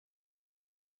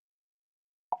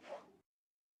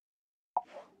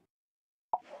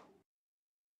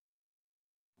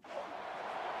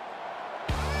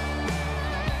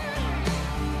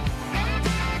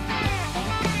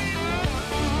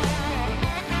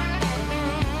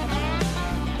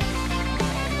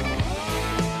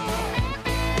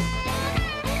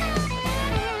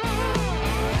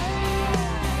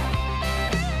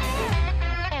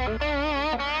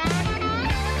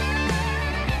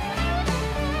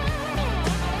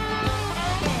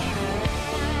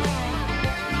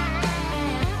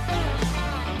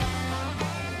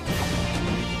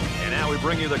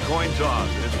bring you the coin toss.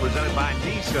 It's presented by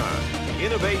Nissan.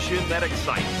 Innovation that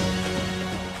excites.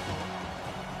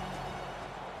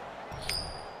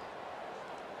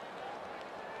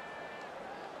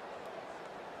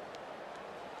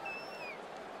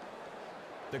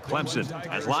 Clemson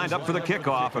has lined up for the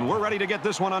kickoff, and we're ready to get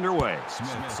this one underway.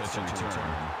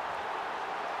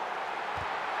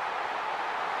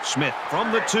 Smith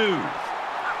from the 2.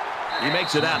 He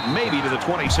makes it out maybe to the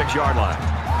 26-yard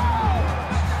line.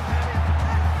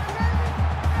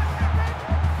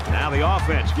 Now the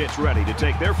offense gets ready to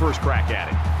take their first crack at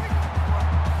it.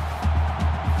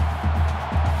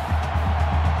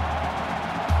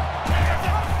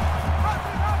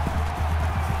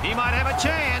 He might have a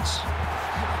chance.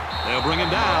 They'll bring him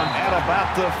down at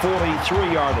about the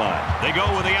 43-yard line. They go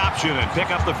with the option and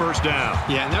pick up the first down.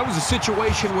 Yeah, and that was a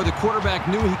situation where the quarterback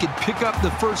knew he could pick up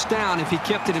the first down if he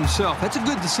kept it himself. That's a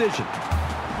good decision.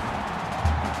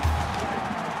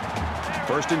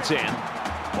 1st and 10.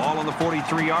 Ball on the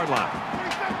 43-yard line.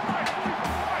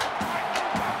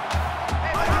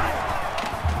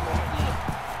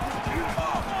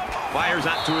 Fires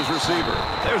out to his receiver.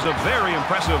 There's a very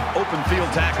impressive open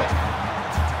field tackle.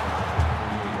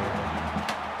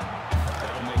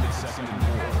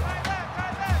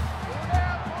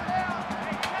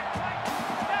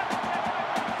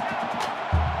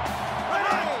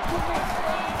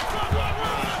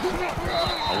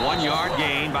 A 1-yard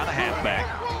gain by the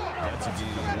halfback. That's a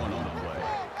gain of 1 on the play.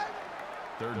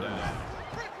 3rd down.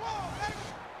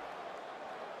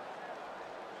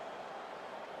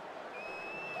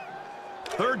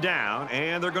 Third down,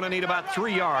 and they're going to need about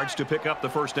 3 yards to pick up the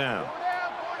first down.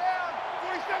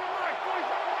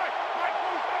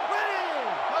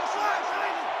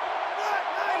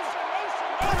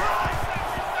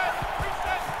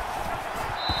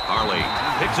 Harley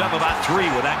picks up about 3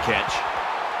 with that catch.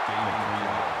 Gain of 3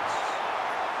 yards.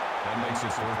 That makes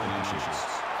it 4th and inches.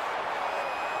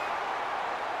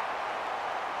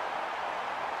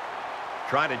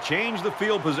 Try to change the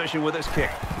field position with his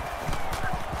kick.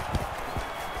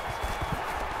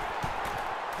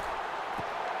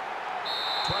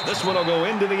 This one will go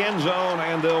into the end zone,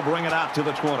 and they'll bring it out to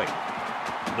the 20.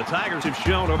 The Tigers have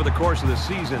shown over the course of the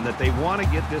season that they want to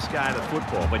get this guy the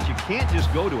football, but you can't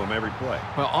just go to him every play.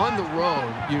 Well, on the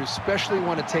road, you especially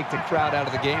want to take the crowd out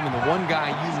of the game, and the one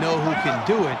guy you know who can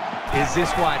do it is this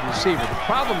wide receiver. The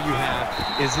problem you have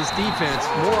is this defense,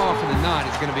 more often than not,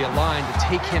 is going to be aligned to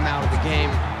take him out of the game.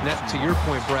 And that, to your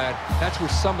point, Brad, that's where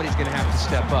somebody's going to have to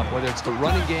step up, whether it's the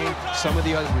running game, some of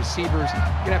the other receivers.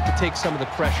 You're going to have to take some of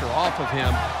the pressure off of him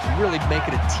and really make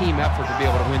it a team effort to be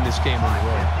able to win this game on the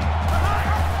road.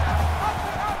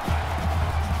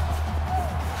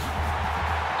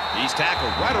 He's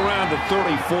tackled right around the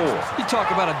 34. You talk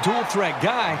about a dual-threat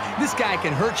guy. This guy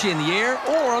can hurt you in the air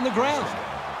or on the ground.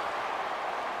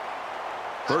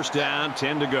 First down,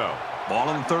 10 to go. Ball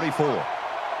on the 34.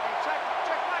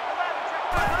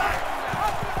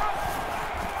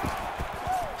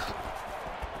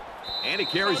 And he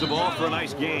carries the ball for a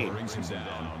nice gain. Brings him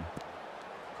down.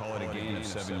 Call it a gain of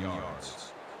 7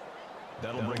 yards.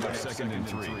 That'll bring up 2nd and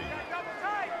 3.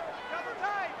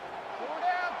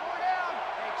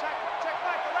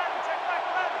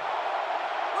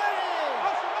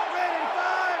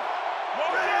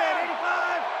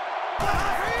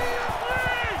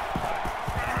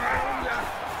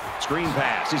 Screen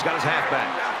pass. He's got his halfback.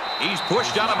 He's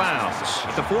pushed out of bounds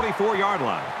at the 44-yard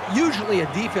line. Usually a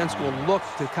defense will look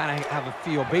to kind of have a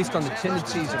feel based on the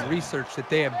tendencies and research that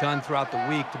they have done throughout the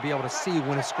week to be able to see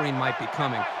when a screen might be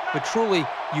coming. But truly,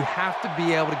 you have to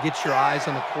be able to get your eyes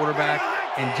on the quarterback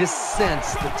and just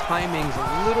sense the timing's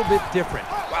a little bit different.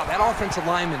 Wow, that offensive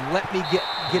lineman let me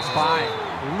get by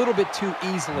a little bit too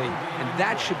easily, and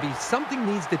that should be something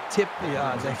needs to tip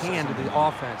the hand of the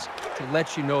offense to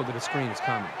let you know that a screen is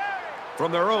coming.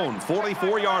 From their own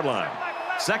 44-yard line.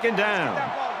 2nd down.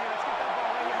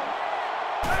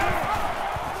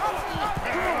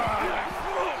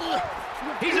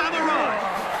 He's on the run.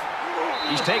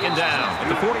 He's taken down at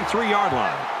the 43-yard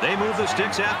line. They move the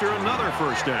sticks after another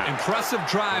first down. Impressive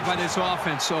drive by this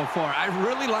offense so far. I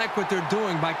really like what they're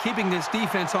doing by keeping this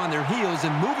defense on their heels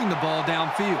and moving the ball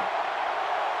downfield.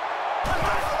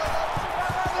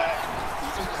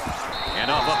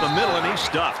 And off up the middle, and he's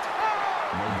stuffed.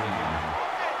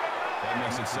 That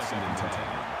makes it 2nd and 10.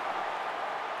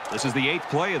 This is the 8th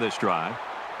play of this drive.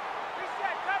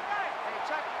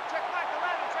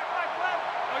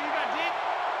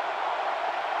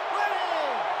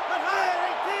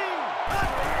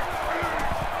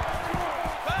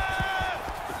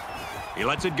 He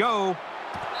lets it go.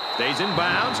 Stays in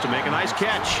bounds to make a nice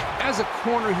catch. As a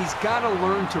corner, he's got to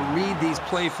learn to read these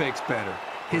play fakes better.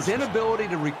 His inability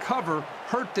to recover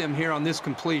hurt them here on this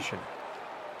completion.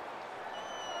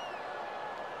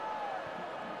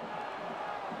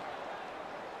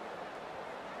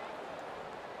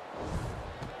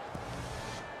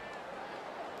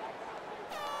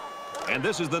 And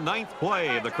this is the 9th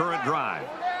play of the current drive.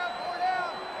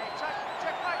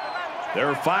 There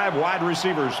are 5 wide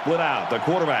receivers split out. The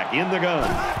quarterback in the gun.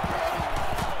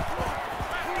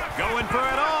 Going for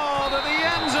it all to the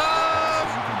end zone.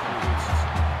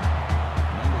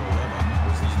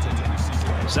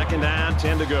 Second down,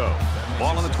 10 to go.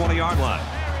 Ball on the 20-yard line.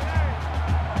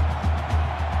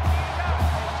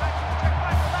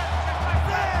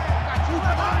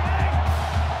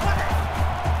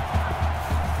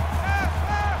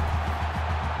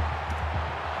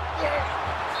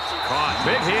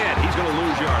 Big hit. He's going to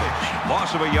lose yardage.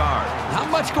 Loss of a yard.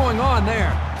 Not much going on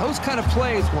there. Those kind of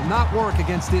plays will not work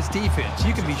against this defense.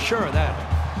 You can be sure of that.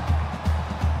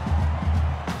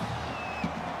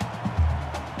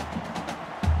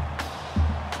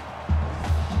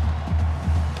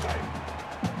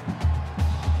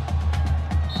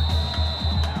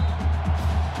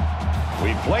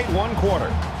 We've played 1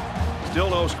 quarter. Still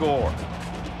no score.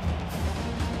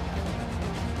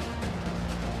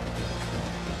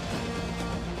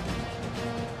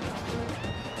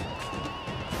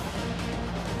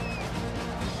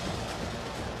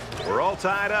 We're all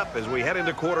tied up as we head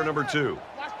into quarter number 2.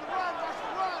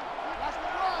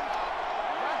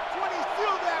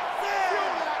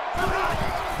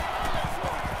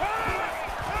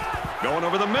 Going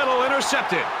over the middle,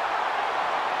 intercepted.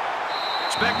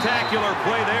 Spectacular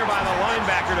play there by the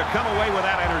linebacker to come away with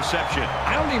that interception.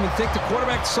 I don't even think the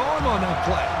quarterback saw him on that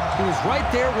play. He was right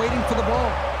there waiting for the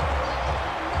ball.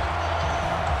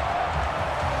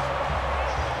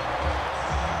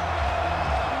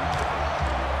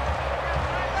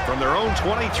 From their own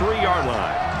 23-yard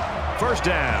line. First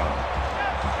down.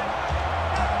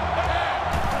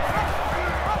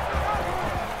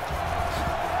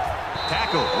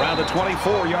 Tackle around the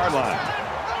 24-yard line.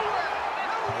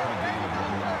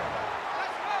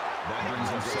 That brings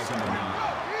up second and 9.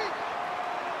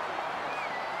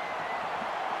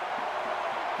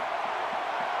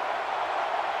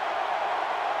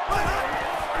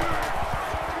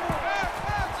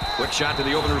 Quick shot to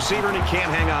the open receiver, and he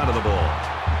can't hang on to the ball.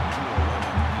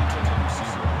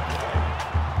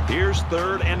 Here's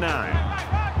 3rd and 9.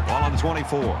 Ball on the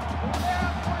 24.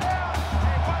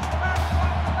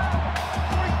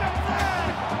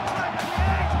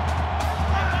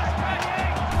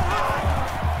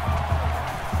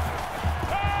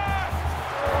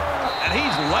 And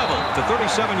he's leveled at the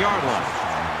 37-yard line.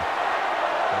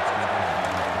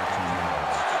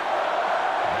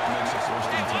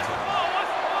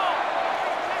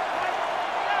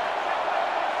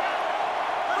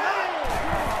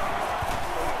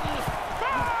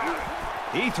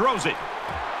 He throws it.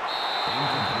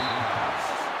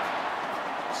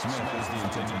 Smith is the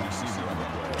intended receiver on the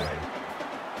play.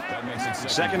 That makes it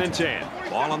second and 10.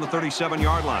 Ball on the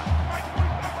 37-yard line.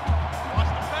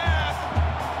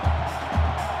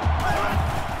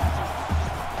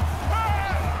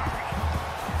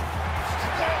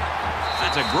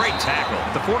 That's a great tackle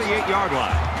at the 48-yard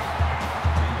line.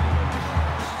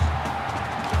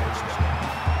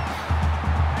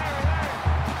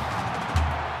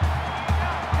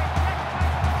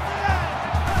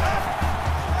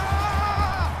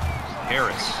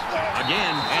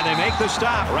 Again, and they make the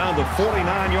stop around the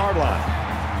 49-yard line.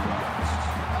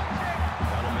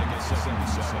 That'll make it 2nd and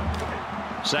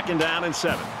 7. Second down and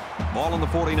 7. Ball on the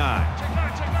 49.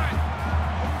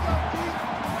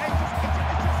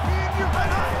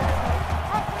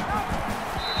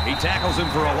 He tackles him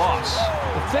for a loss.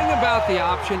 The thing about the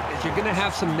option is you're going to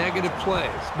have some negative plays,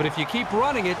 but if you keep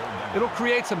running it, it'll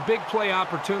create some big play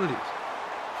opportunities.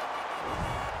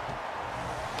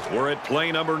 We're at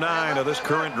play number 9 of this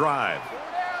current drive.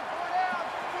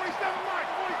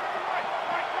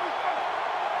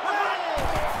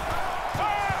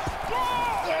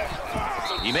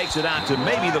 He makes it out to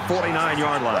maybe the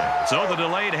 49-yard line. So the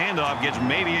delayed handoff gets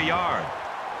maybe a yard.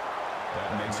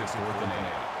 That makes it 4th and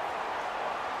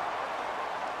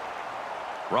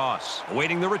 8. Ross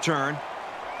awaiting the return.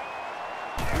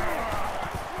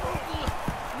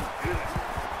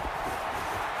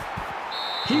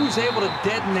 He was able to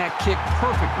deaden that kick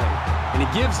perfectly, and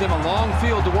it gives them a long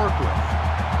field to work with.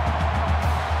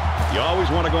 You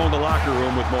always want to go in the locker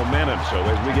room with momentum, so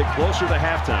as we get closer to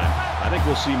halftime, I think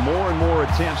we'll see more and more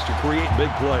attempts to create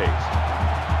big plays.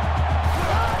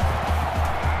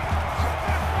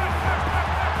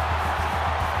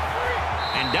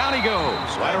 And down he goes,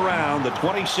 right around the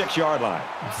 26-yard line.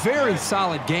 Very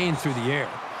solid gain through the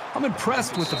air. I'm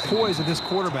impressed with the poise of this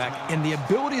quarterback and the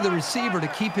ability of the receiver to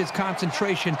keep his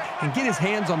concentration and get his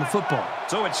hands on the football.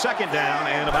 So it's second down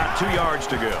and about 2 yards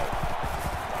to go.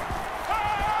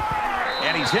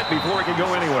 And he's hit before he can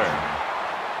go anywhere.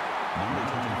 Number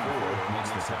 24 makes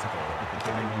the tackle at the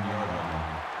 31-yard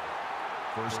line.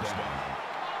 First down.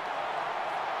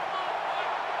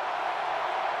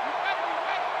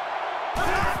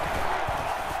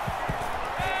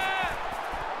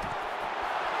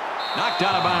 Knocked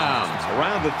out of bounds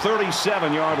around the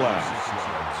 37-yard line.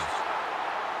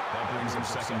 That brings him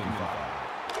second and 5.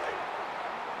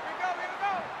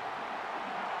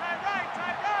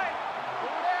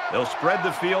 They'll spread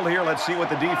the field here. Let's see what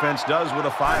the defense does with a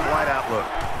 5-wide outlook.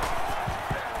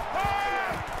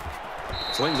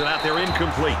 Slings it out there,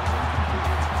 incomplete.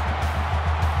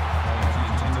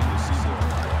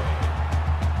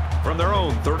 From their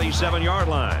own 37-yard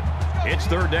line, it's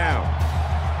third down.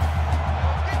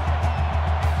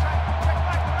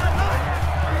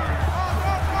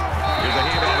 Here's the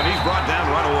handoff, and he's brought down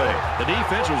right away. The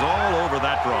defense was all over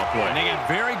that draw play. And they got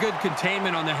very good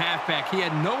containment on the halfback. He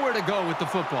had nowhere to go with the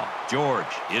football. George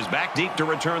is back deep to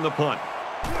return the punt.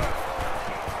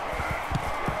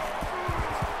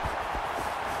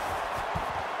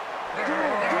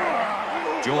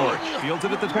 George fields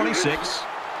it at the 26.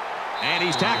 And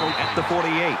he's tackled at the 48.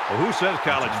 Well, who says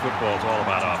college football is all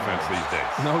about offense these days?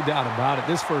 No doubt about it.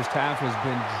 This first half has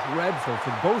been dreadful for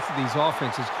both of these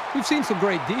offenses. We've seen some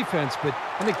great defense, but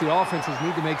I think the offenses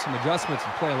need to make some adjustments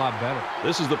and play a lot better.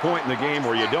 This is the point in the game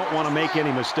where you don't want to make any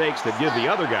mistakes that give the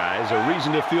other guys a reason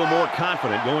to feel more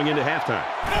confident going into halftime.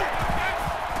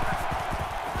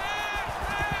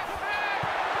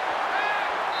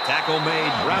 Tackle made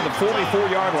around the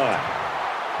 44-yard line.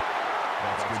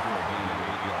 That's good for a gain of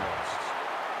 8 yards.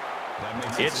 That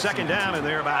makes It's second down, and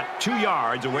they're about 2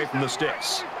 yards away from the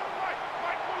sticks.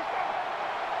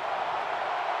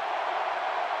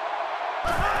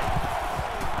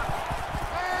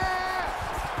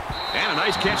 And a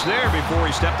nice catch there before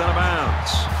he stepped out of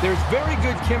bounds. There's very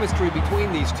good chemistry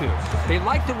between these two. They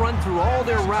like to run through all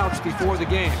their routes before the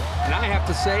game. And I have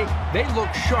to say, they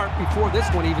looked sharp before this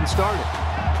one even started.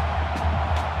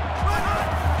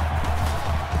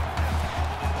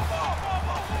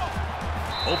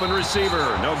 Open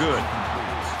receiver, no good.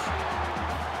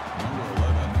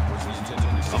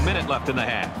 A minute left in the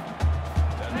half.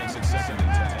 That makes it second and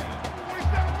 10.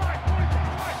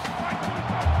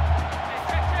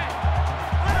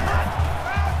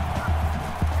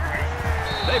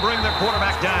 They bring the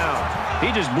quarterback down.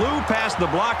 He just blew past the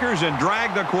blockers and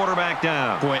dragged the quarterback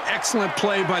down. Boy, excellent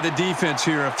play by the defense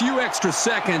here. A few extra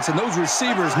seconds, and those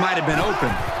receivers might have been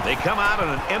open. They come out in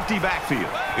an empty backfield.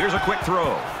 Here's a quick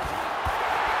throw.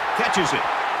 Catches it.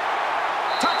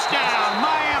 Touchdown,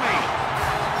 Miami!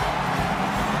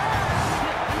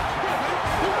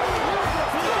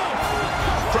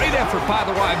 Great effort by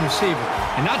the wide receiver.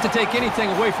 And not to take anything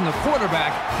away from the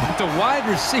quarterback, but the wide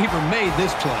receiver made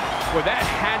this play. Well, that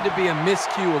had to be a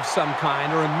miscue of some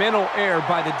kind or a mental error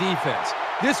by the defense.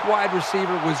 This wide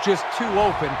receiver was just too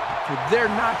open for there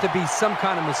not to be some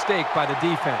kind of mistake by the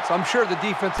defense. I'm sure the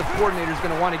defensive coordinator is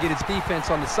going to want to get his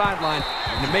defense on the sideline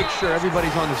and to make sure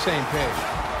everybody's on the same page.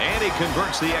 And he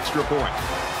converts the extra point.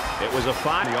 It was a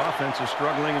fight. The offense is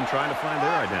struggling and trying to find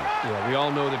their identity. Yeah, we all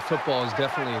know that football is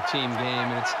definitely a team game,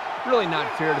 and it's really not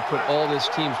fair to put all this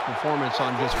team's performance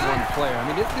on just one player. I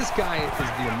mean, this guy is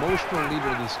the emotional leader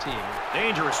of this team.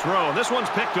 Dangerous throw. This one's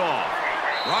picked off.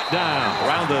 Brought down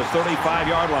around the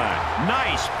 35-yard line.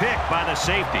 Nice pick by the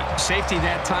safety. Safety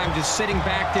that time just sitting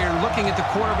back there looking at the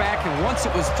quarterback, and once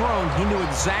it was thrown, he knew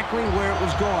exactly where it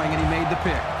was going, and he made the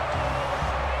pick.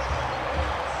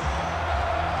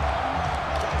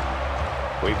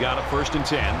 We've got a 1st and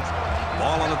 10.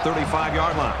 Ball on the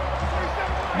 35-yard line.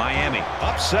 Miami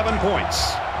up 7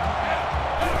 points.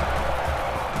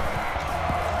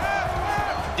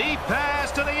 Deep pass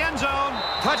to the end zone.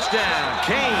 Touchdown,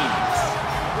 Canes.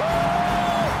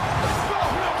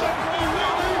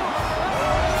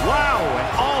 Wow, an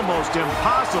almost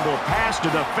impossible pass to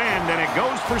defend, and it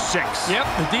goes for 6. Yep,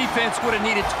 the defense would have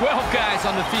needed 12 guys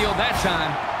on the field that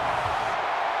time.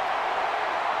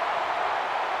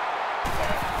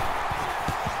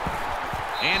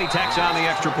 And he tacks on the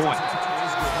extra point.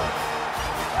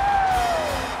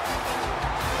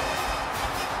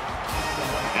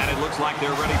 And it looks like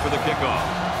they're ready for the kickoff.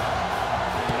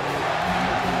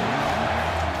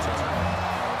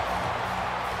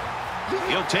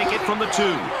 He'll take it from the 2.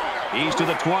 He's to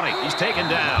the 20. He's taken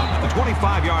down at the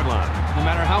 25-yard line. No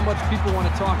matter how much people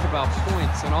want to talk about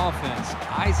points and offense,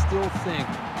 I still think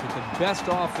that the best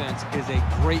offense is a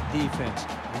great defense.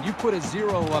 When you put a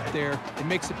 0 up there, it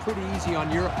makes it pretty easy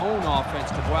on your own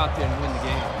offense to go out there and win the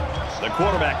game. The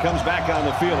quarterback comes back on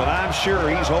the field, and I'm sure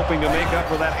he's hoping to make up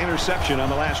for that interception on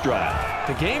the last drive.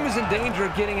 The game is in danger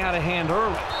of getting out of hand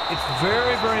early. It's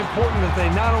very, very important that they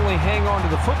not only hang on to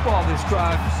the football this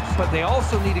drive, but they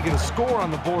also need to get a score on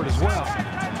the board as well.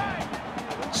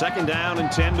 2nd down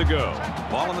and 10 to go.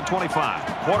 Ball on the 25.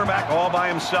 Quarterback all by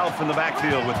himself in the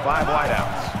backfield with 5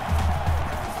 wideouts.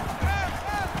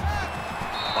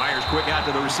 Fires quick out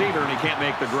to the receiver, and he can't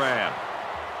make the grab.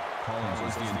 Collins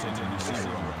was the intended receiver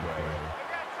on the play.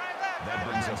 That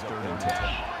brings us 3rd and 10.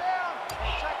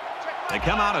 They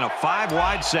come out in a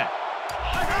 5-wide set.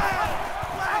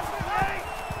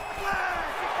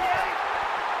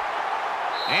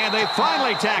 And they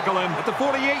finally tackle him at the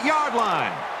 48-yard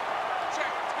line.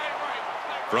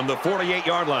 From the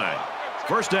 48-yard line,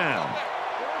 1st down.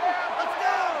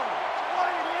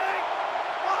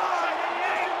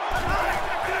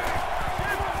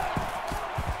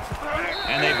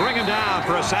 And they bring him down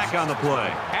for a sack on the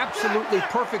play. Absolutely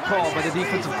perfect call by the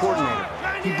defensive coordinator.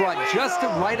 He brought just the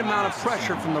right amount of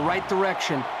pressure from the right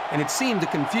direction, and it seemed to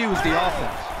confuse the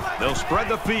offense. They'll spread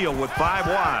the field with 5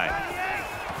 wide.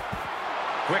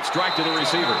 Quick strike to the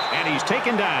receiver, and he's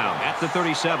taken down at the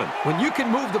 37. When you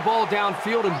can move the ball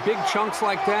downfield in big chunks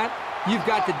like that, you've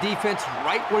got the defense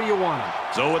right where you want them.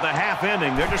 So with the half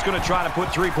ending, they're just going to try to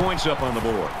put 3 points up on the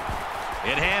board.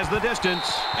 It has the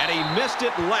distance, and he missed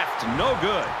it left. No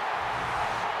good.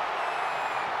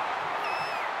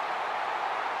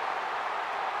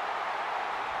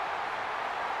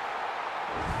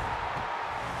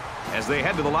 As they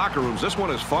head to the locker rooms, this one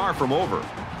is far from over.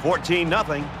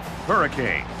 14-0,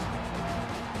 Hurricanes.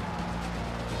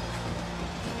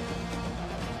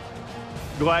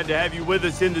 Glad to have you with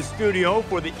us in the studio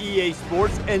for the EA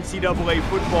Sports NCAA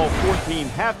Football 14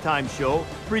 halftime show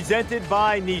presented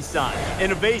by Nissan.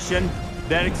 Innovation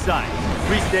that excites.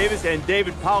 Reese Davis and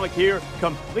David Pollack here,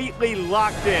 completely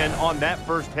locked in on that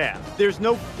first half. There's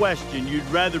no question you'd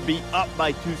rather be up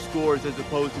by 2 scores as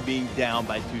opposed to being down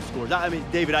by 2 scores. I mean,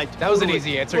 David, that was an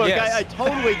easy answer, look, yes. I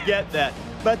totally get that.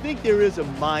 But I think there is a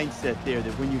mindset there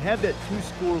that when you have that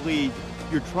 2-score lead,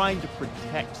 you're trying to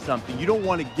protect something. You don't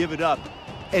want to give it up.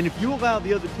 And if you allow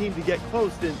the other team to get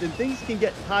close, then things can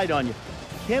get tight on you.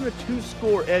 Can a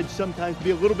 2-score edge sometimes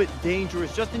be a little bit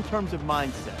dangerous just in terms of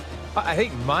mindset? I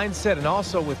think mindset, and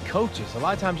also with coaches. A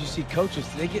lot of times you see coaches,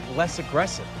 they get less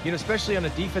aggressive. You know, especially on the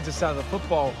defensive side of the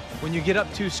football, when you get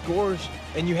up 2 scores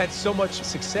and you had so much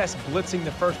success blitzing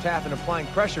the first half and applying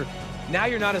pressure, now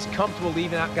you're not as comfortable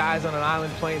leaving out guys on an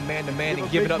island playing man-to-man and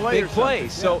giving up big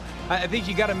plays. Yeah. So I think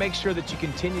you got to make sure that you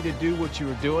continue to do what you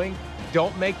were doing.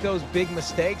 Don't make those big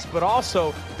mistakes, but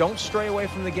also don't stray away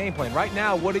from the game plan. Right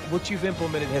now, what you've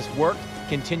implemented has worked.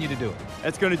 Continue to do it.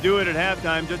 That's going to do it at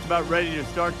halftime. Just about ready to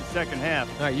start the second half.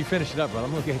 All right, you finish it up, brother.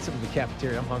 I'm going to get something in the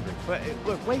cafeteria. I'm hungry. But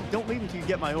look, wait, don't leave until you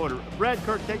get my order. Brad,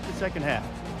 Kirk, take the second half.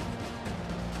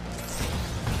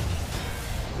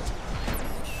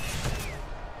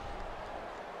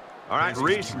 All right,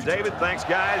 Reese and David, thanks,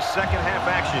 guys. Second half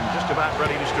action just about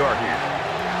ready to start here.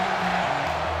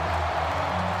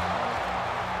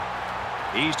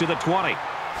 He's to the 20.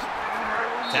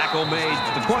 Tackle made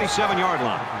to the 27-yard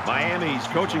line. Miami's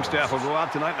coaching staff will go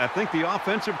out tonight, and I think the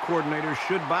offensive coordinator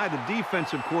should buy the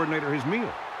defensive coordinator his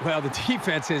meal. Well, the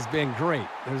defense has been great.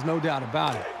 There's no doubt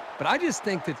about it. But I just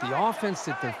think that the offense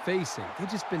that they're facing, they've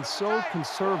just been so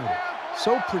conservative,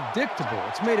 so predictable.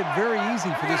 It's made it very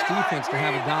easy for this defense to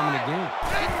have a dominant game.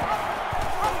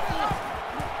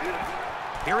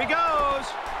 Here he goes.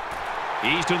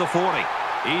 He's to the 40.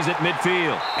 He's at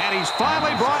midfield, and he's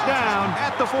finally brought down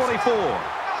at the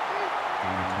 44.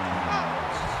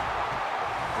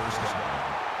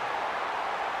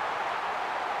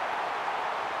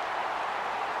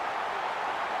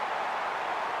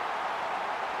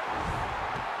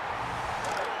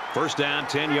 First down,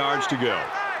 10 yards to go.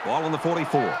 Ball on the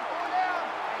 44.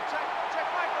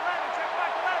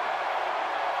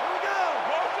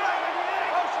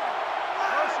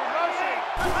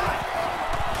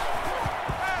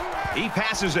 He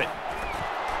passes it.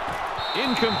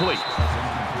 Incomplete.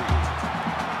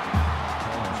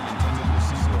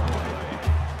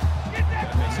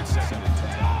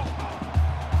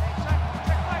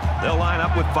 They'll line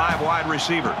up with 5 wide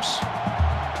receivers.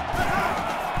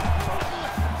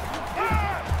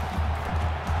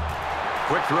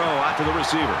 Quick throw out to the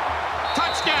receiver.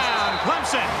 Touchdown,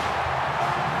 Clemson.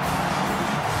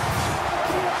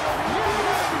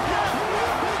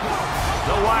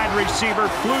 The wide receiver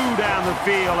flew down the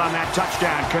field on that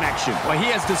touchdown connection. Well,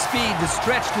 he has the speed to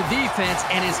stretch the defense,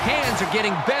 and his hands are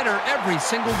getting better every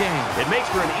single game. It makes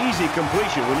for an easy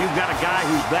completion when you've got a guy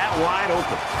who's that wide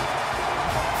open.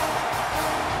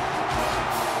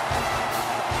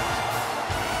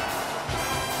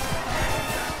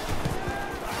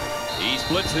 He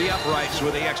splits the uprights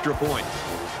with the extra point.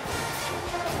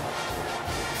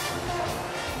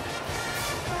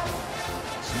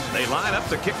 They line up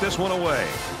to kick this one away.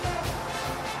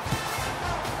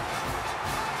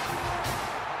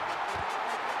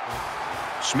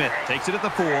 Smith takes it at the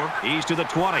 4. He's to the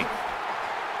 20.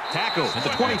 Tackle at the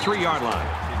 23-yard line.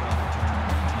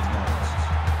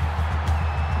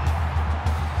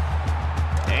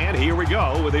 And here we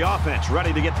go with the offense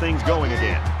ready to get things going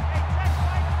again.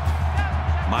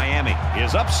 Miami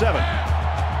is up 7.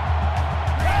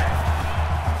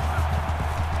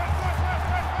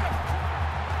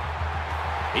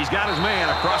 He's got his man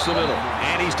across the middle,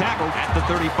 and he's tackled at the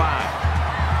 35.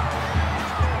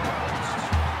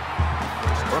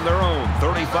 From their own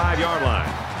 35-yard line,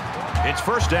 it's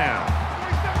first down.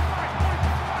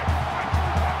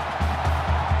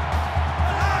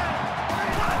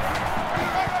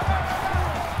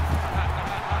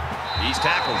 He's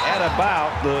tackled at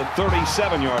about the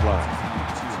 37-yard line.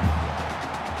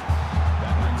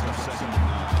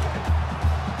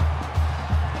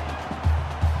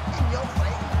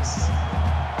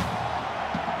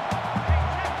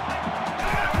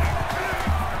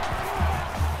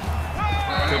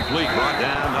 Complete, brought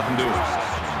down, nothing doing.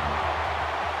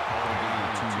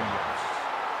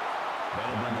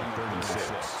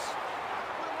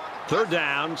 Third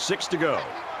down, 6 to go.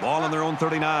 Ball on their own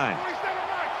 39.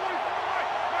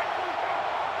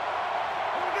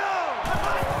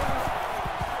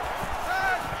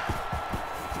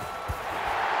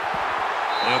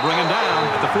 They'll bring him down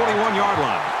at the 41-yard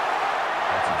line.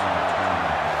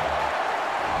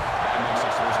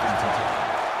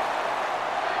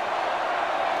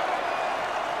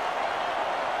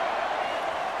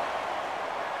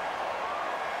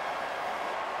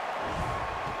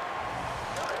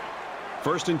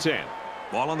 First and 10.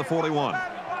 Ball on the 41.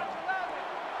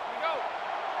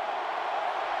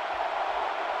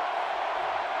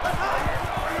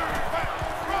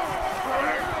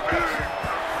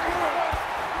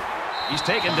 He's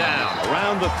taken down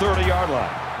around the 30-yard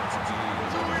line.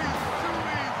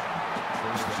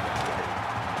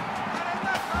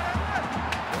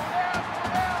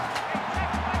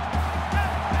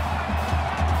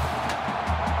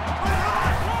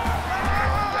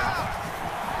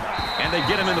 They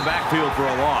get him in the backfield for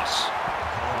a loss.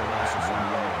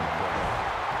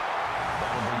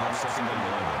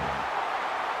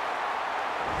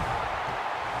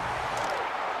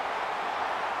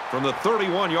 From the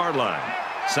 31-yard line,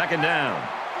 second down.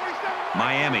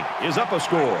 Miami is up a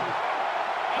score.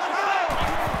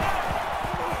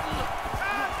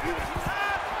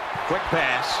 Quick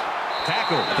pass.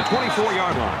 Tackle at the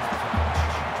 24-yard line.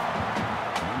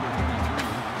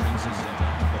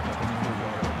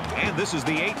 And this is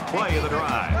the 8th play of the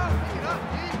drive.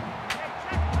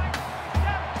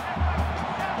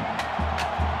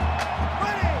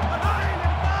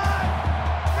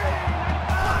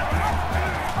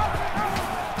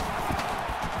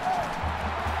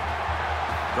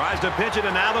 Tries to pitch it,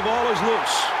 and now the ball is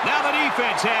loose. Now the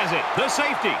defense has it. The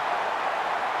safety.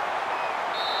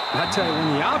 I tell you,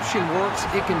 when the option works,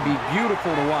 it can be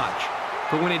beautiful to watch.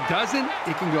 But when it doesn't,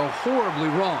 it can go horribly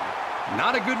wrong.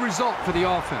 Not a good result for the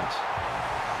offense.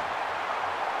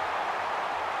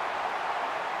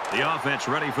 The offense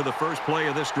ready for the first play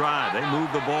of this drive. They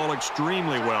moved the ball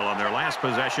extremely well on their last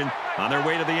possession on their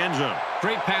way to the end zone.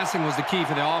 Great passing was the key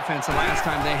for the offense the last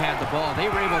time they had the ball. They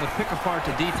were able to pick apart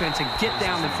the defense and get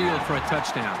down the field for a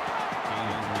touchdown.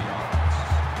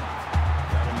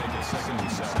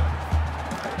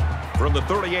 From the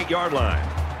 38-yard line,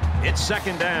 it's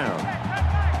second down.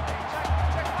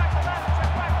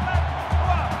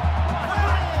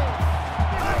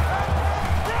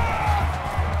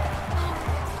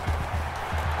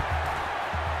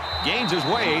 Gains his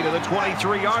way to the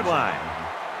 23-yard line.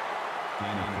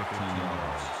 Gain of 15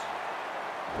 yards.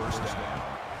 First down.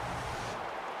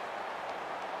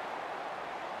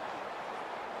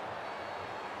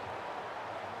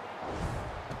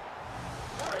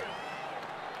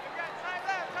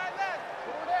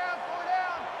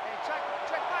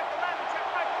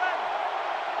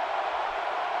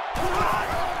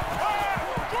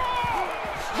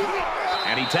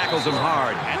 And he tackles him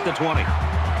hard at the 20.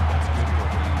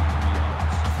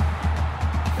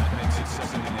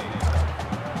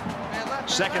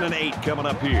 Second and 8 coming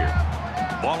up here.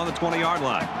 Ball on the 20-yard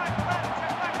line.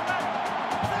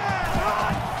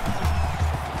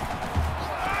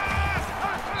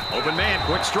 Open man,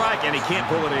 quick strike, and he can't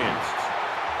pull it in. Number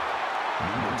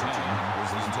 10 was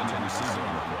the intended receiver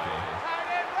on the play.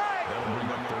 That'll bring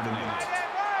up 3rd and 8.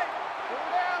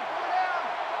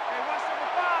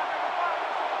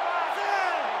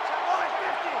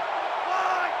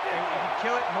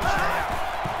 Kill it, motion it out.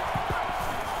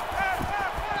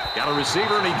 Got a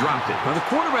receiver, and he dropped it. Now, the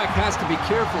quarterback has to be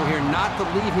careful here not to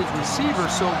leave his receiver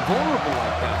so vulnerable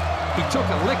like that. He took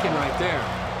a licking right there.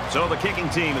 So the kicking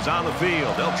team is on the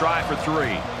field. They'll try for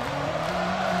 3.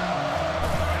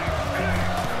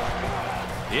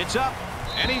 It's up,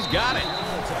 and he's got it.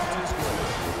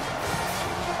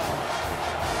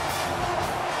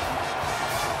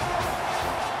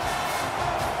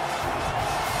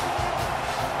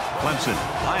 Clemson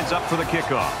lines up for the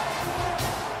kickoff.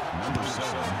 Number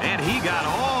 7. And he got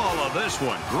all of this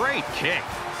one. Great kick.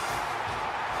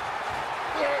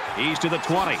 He's to the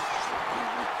 20.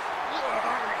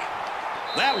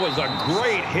 That was a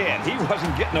great hit. He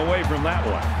wasn't getting away from that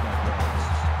one.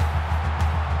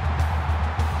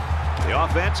 The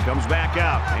offense comes back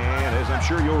out, and as I'm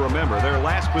sure you'll remember, their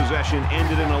last possession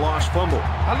ended in a lost fumble.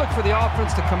 I look for the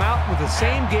offense to come out with the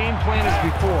same game plan as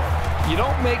before. You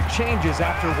don't make changes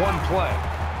after one play.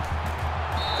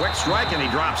 Quick strike, and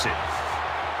he drops it.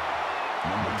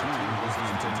 Number 2 was the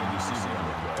intended receiver on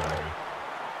the play.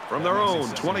 From their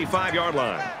own 25-yard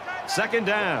line. 2nd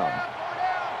down.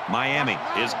 Miami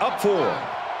is up 4.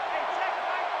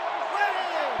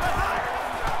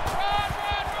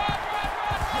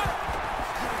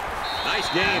 Nice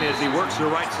gain as he works the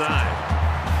right side.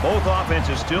 Both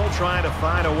offenses still trying to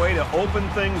find a way to open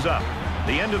things up.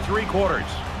 The end of 3 quarters.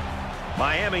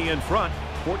 Miami in front,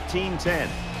 14-10.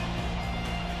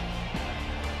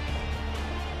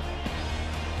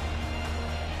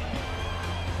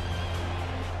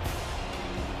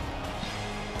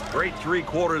 Great 3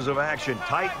 quarters of action,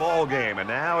 tight ball game, and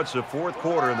now it's the 4th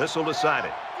quarter, and this will decide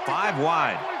it. 5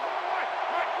 wide.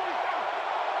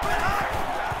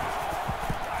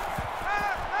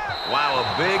 Wow,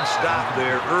 a big stop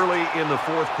there early in the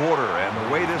 4th quarter, and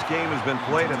the way this game has been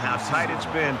played and how tight it's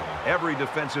been, every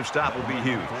defensive stop will be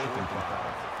huge.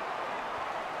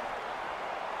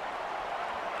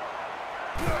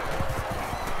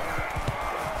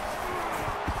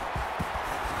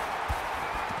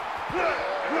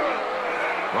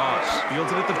 Ross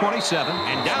fields it at the 27,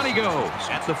 and down he goes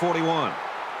at the 41.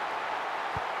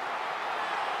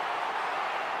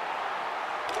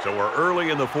 So we're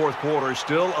early in the 4th quarter,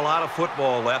 still a lot of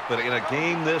football left, but in a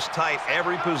game this tight,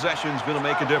 every possession's going to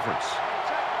make a difference.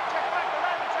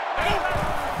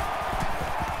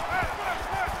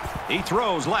 He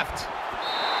throws left.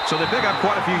 So they pick up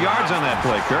quite a few yards on that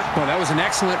play, Kirk. Well, that was an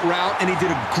excellent route, and he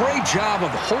did a great job of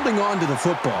holding on to the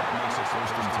football. Makes it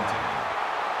 1st and 10.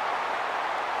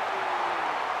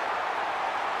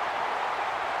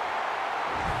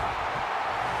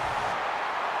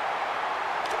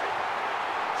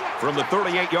 From the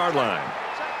 38-yard line.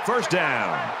 1st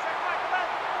down.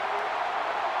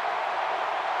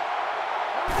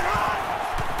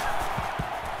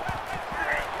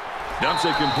 Dumps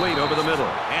it complete over the middle.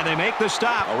 And they make the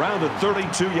stop around the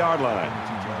 32-yard line.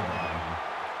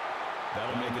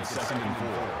 That'll make it 2nd and 4.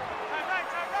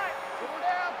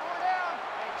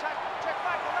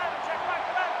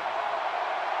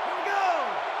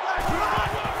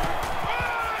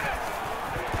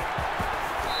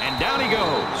 And down he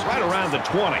goes, right around the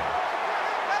 20.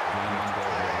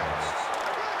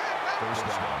 First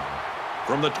down.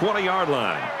 From the 20-yard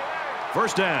line.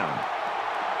 1st down.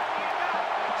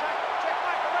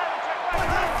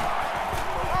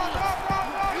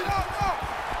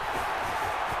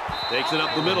 Takes it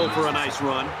up the middle for a nice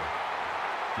run.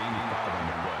 Gaining 5 on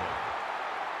the play.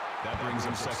 That brings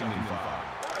him 2nd and 5.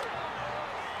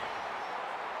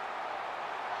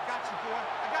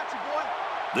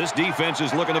 This defense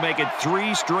is looking to make it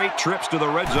 3 straight trips to the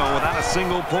red zone without a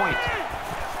single point.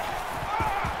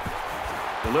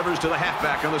 Delivers to the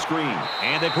halfback on the screen.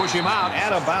 And they push him out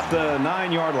at about the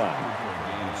 9-yard line.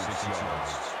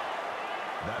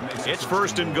 It's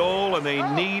 1st and goal, and they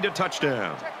need a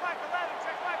touchdown.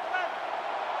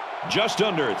 Just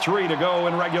under 3 to go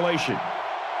in regulation.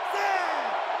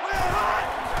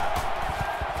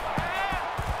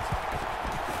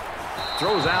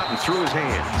 Throws out and through his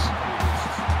hands.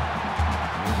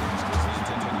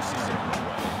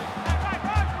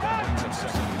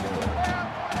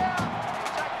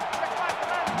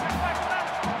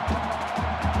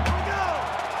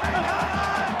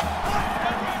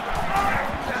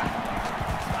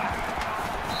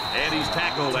 And he's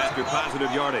tackled after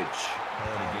positive yardage.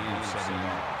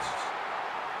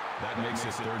 That makes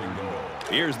it 3rd and goal.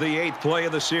 Here's the 8th play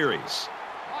of the series.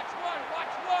 Watch one.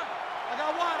 I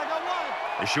got one.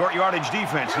 The short yardage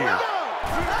defense here.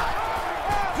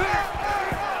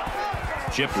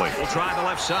 Shipley will try the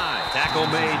left side. Tackle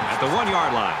made at the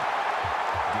 1-yard line.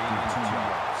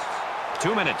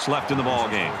 2 minutes left in the ball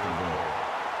game.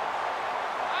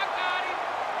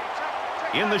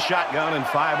 In the shotgun and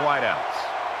 5 wideouts.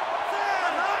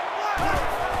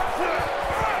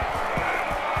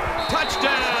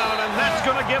 Touchdown, and that's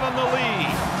going to give them the lead.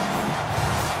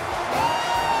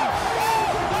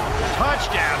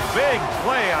 Touchdown, big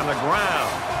play on the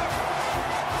ground.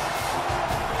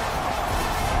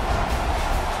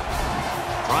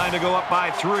 Trying to go up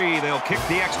by 3. They'll kick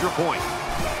the extra point.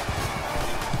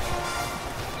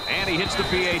 And he hits the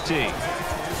PAT.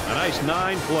 A nice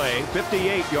 9-play,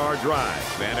 58-yard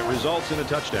drive, and it results in a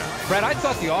touchdown. Brad, I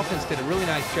thought the offense did a really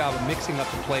nice job of mixing up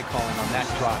the play calling on that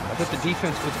drive. I thought the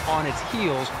defense was on its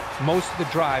heels most of the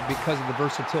drive because of the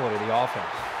versatility of the offense.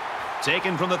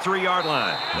 Taken from the 3-yard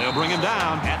line. They'll bring him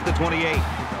down at the 28.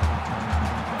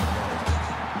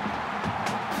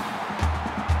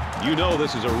 You know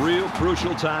this is a real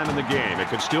crucial time in the game. It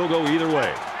could still go either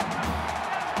way.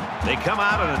 They come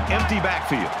out in an empty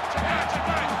backfield.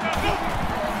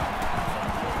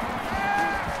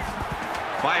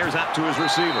 Fires out to his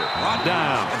receiver. Brought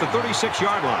down at the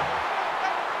 36-yard line.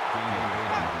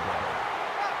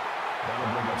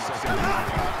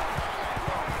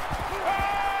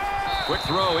 Quick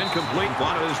throw, incomplete.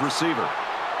 Wanted his receiver.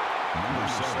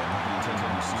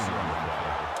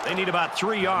 They need about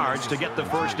 3 yards to get the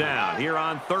first down here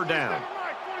on 3rd down.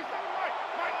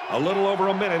 A little over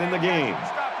a minute in the game.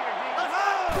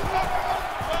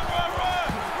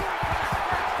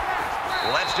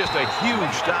 Well, that's just a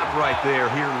huge stop right there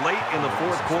here late in the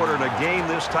 4th quarter in a game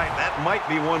this tight. That might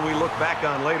be one we look back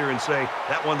on later and say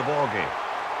that won the ball game.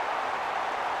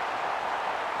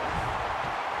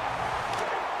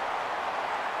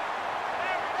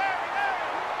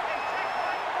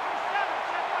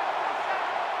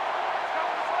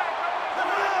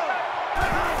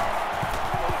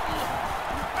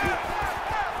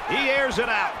 He airs it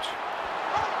out.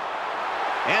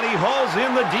 And he hauls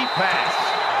in the deep pass.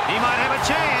 He might have a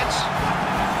chance.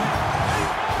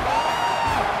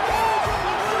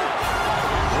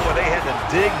 Boy, they had to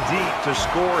dig deep to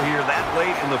score here that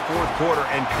late in the 4th quarter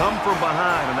and come from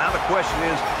behind. And now the question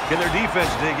is, can their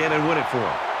defense dig in and win it for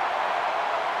them?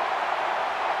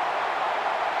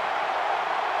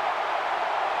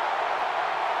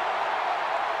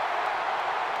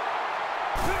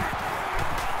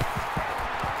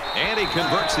 And he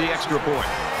converts the extra point.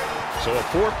 So a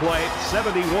 4-play,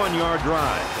 71-yard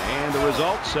drive. And the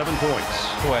result, 7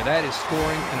 points. Boy, that is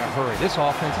scoring in a hurry. This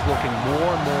offense is looking more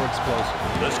and more explosive.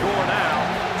 The score now,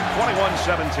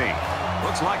 21-17.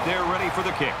 Looks like they're ready for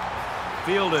the kick.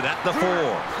 Fielded at the 4.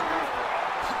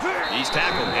 He's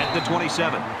tackled at the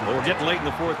 27. Well, we're getting late in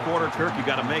the 4th quarter, Kirk. You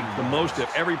got to make the most of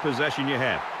every possession you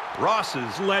have.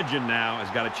 Ross's legend now has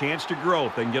got a chance to grow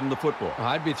if they can get him the football.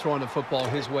 I'd be throwing the football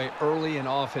his way early and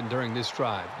often during this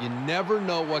drive. You never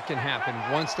know what can happen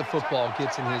once the football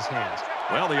gets in his hands.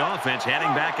 Well, the offense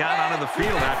heading back out onto the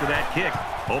field after that kick,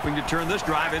 hoping to turn this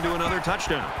drive into another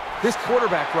touchdown. This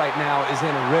quarterback right now is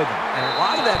in a rhythm, and a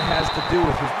lot of that has to do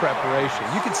with his preparation.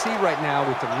 You can see right now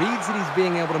with the reads that he's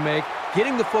being able to make,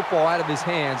 getting the football out of his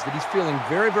hands, that he's feeling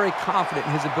very, very confident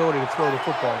in his ability to throw the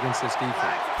football against this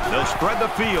defense. They'll spread the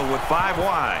field with 5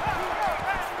 wide.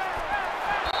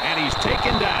 And he's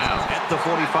taken down at the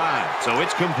 45. So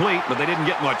it's complete, but they didn't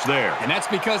get much there. And that's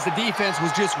because the defense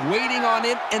was just waiting on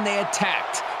it, and they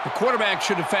attacked. The quarterback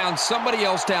should have found somebody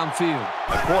else downfield.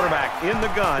 A quarterback in the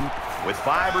gun with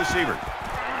 5 receivers.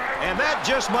 And that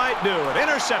just might do it.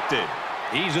 Intercepted.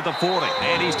 He's at the 40,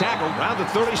 and he's tackled around the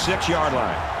 36-yard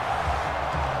line.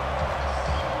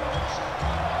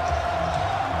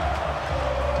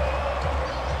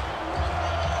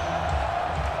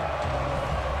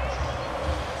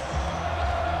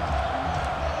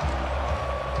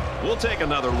 We'll take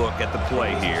another look at the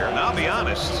play here. And I'll be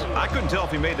honest, I couldn't tell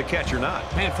if he made the catch or not.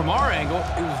 Man, from our angle,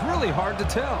 it was really hard to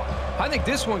tell. I think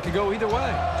this one could go either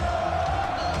way.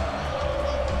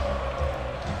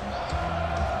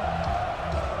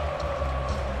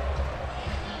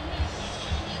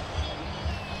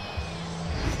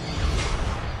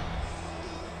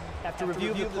 After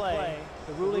review of the play,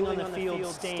 the ruling on the field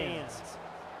stands.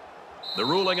 The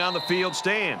ruling on the field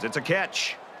stands. It's a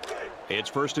catch. It's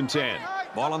 1st and 10.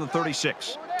 Ball on the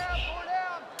 36.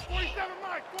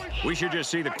 We should just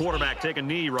see the quarterback take a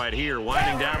knee right here,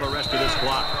 winding down the rest of this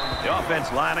clock. The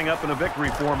offense lining up in a victory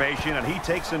formation, and he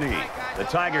takes a knee. The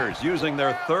Tigers using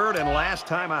their 3rd and last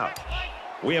timeout.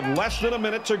 We have less than a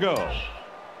minute to go.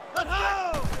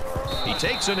 He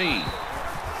takes a knee.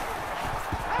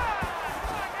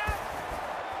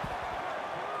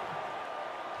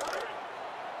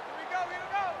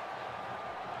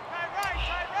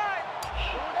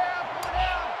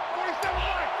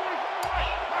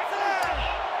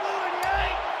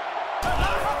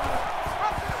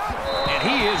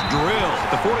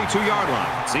 2-yard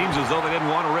line. Seems as though they didn't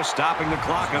want to risk stopping the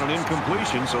clock on an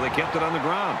incompletion, so they kept it on the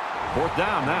ground. 4th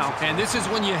down now. And this is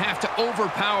when you have to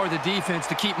overpower the defense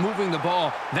to keep moving the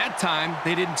ball. That time,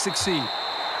 they didn't succeed.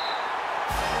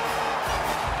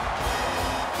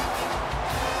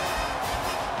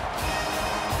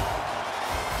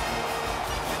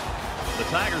 The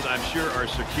Tigers, I'm sure, are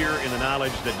secure in the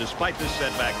knowledge that despite this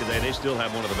setback today, they still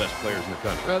have one of the best players in the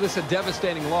country. Well, this is a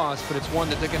devastating loss, but it's one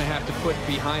that they're going to have to put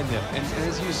behind them. And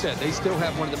as you said, they still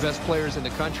have one of the best players in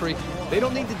the country. They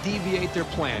don't need to deviate their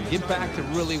plan. Get back to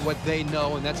really what they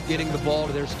know, and that's getting the ball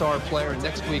to their star player. And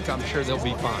next week, I'm sure they'll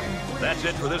be fine. That's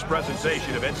it for this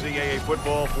presentation of NCAA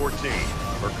Football 14.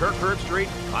 For Kirk Herbstreit,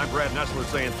 I'm Brad Nessler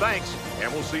saying thanks,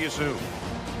 and we'll see you soon.